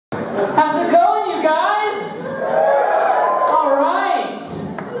How's it going, you guys? All right.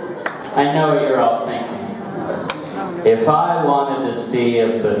 I know what you're all thinking. If I wanted to see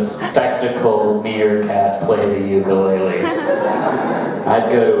a bespectacled meerkat play the ukulele,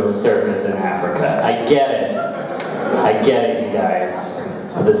 I'd go to a circus in Africa. I get it. I get it, you guys.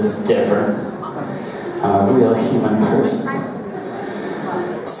 But this is different. I'm a real human person.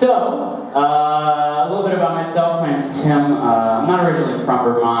 So, a little bit about myself. My name's Tim. I'm not originally from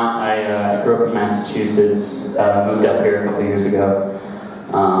Vermont. I grew up in Massachusetts. Moved up here a couple years ago.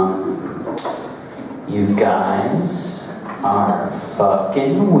 You guys are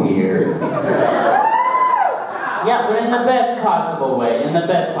fucking weird. Yeah, but in the best possible way. In the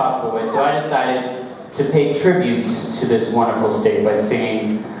best possible way. So I decided to pay tribute to this wonderful state by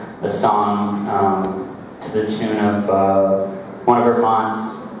singing a song to the tune of one of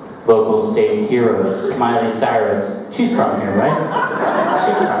Vermont's local state heroes, Miley, Cyrus. She's from here, right?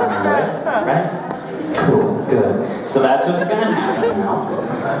 She's from here, right? Right? Cool, good. So that's what's gonna happen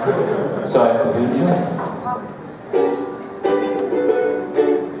now. So I hope you enjoy.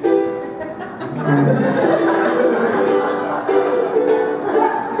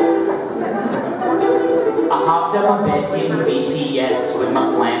 I hopped up a bed in VTS with my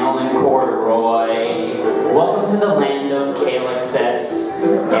flannel and corduroy. Welcome to the land of KLXS.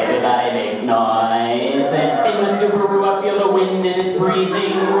 Everybody make noise. And in my Subaru I feel the wind and it's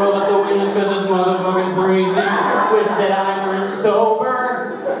breezing. Roll up the windows cause it's motherfucking freezing. Wish that I weren't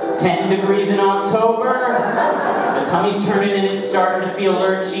sober. 10 degrees in October. My tummy's turning and it's starting to feel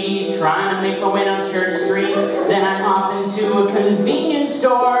lurchy. Trying to make my way down Church Street. Then I hop into a convenience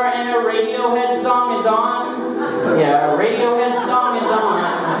store and a Radiohead song is on. Yeah, a Radiohead song is on.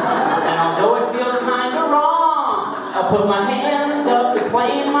 And although it feels kinda wrong, I put my hands up to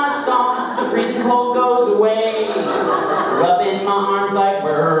playing my song. The freezing cold goes away. Rubbing my arms like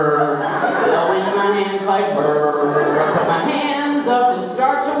burr. Blowing my hands like burr. I put my hands up and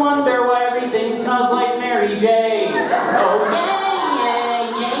start to wonder why everything smells like Mary J. Oh yeah,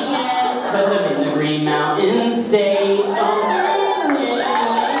 yeah, yeah, yeah. Cause I'm in the Green Mountain State. Oh yeah, yeah, yeah,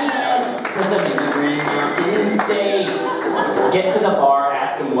 yeah. Cause I'm in the Green Mountain State. Get to the bar,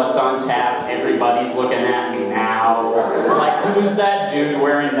 ask him what's on tap. Everybody's looking at me now. Like, who's that dude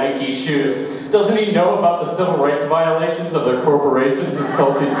wearing Nike shoes? Doesn't he know about the civil rights violations of their corporations in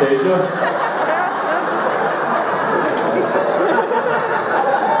Southeast Asia?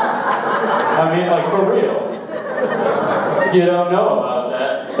 I mean, like, for real. If you don't know about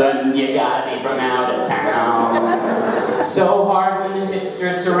that, then you gotta be from out of town. So hard when the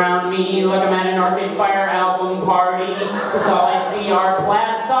hipsters surround me like I'm at an Arcade Fire album party. Cause all I see are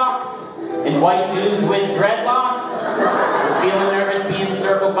plaid socks and white dudes with dreadlocks. I'm feeling nervous being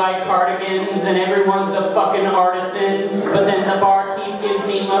circled by cardigans and everyone's a fucking artisan. But then the barkeep gives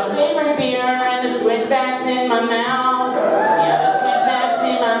me my favorite beer and the switchbacks in my mouth. Yeah, the switchbacks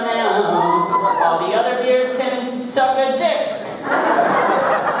in my mouth. All the other beers can suck a dick.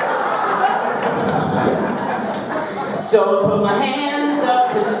 So I put my hands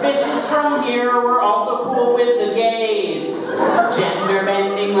up, cause fishes from here were also cool with the gays. Gender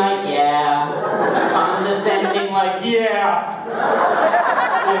bending like yeah, condescending like yeah.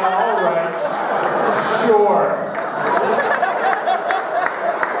 Yeah, alright, sure.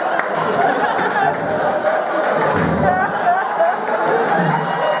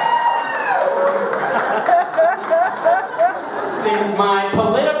 Since my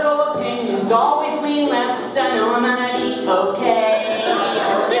political opinions always lean left, I know I'm gonna be okay.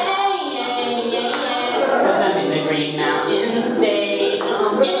 Oh yeah, yeah, yeah, yeah. Cause I'm in the Green Mountain State.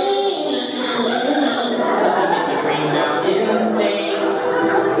 Oh yeah, cause I'm in the Green Mountain State.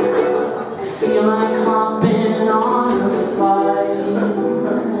 Feel like hopping on a flight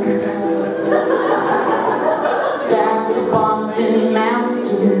back to Boston, Mass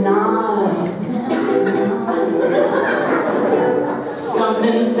tonight.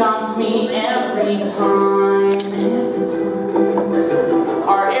 Something stops me every time.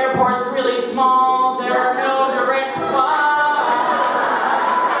 Our airport's really small, there are no direct flights.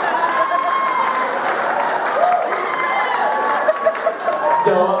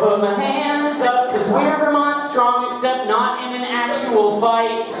 So I put my hands up, cause we're Vermont strong, except not in an actual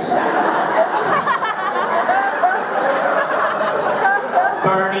fight.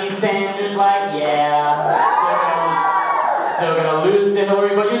 Bernie Sanders like, yeah. Still gonna lose to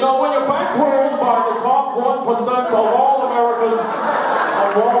Hillary, but you know when you're bankrolled by the top 1% of all Americans on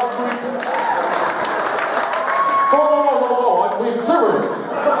Wall Street. No, I'm being serious.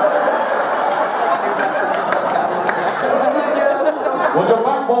 When you're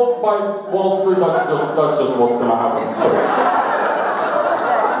bankrolled by Wall Street, that's just what's gonna happen. So.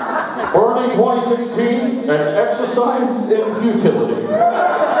 Parody 2016, an exercise in futility.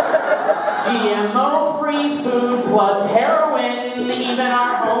 GMO-free food plus heroin, even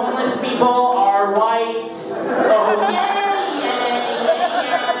our homeless people are white. Oh yeah.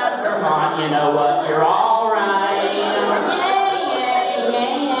 Vermont, you know what, you're alright.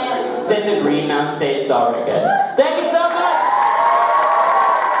 Yeah. Said the Green Mountain State, it's alright guys. Thank you.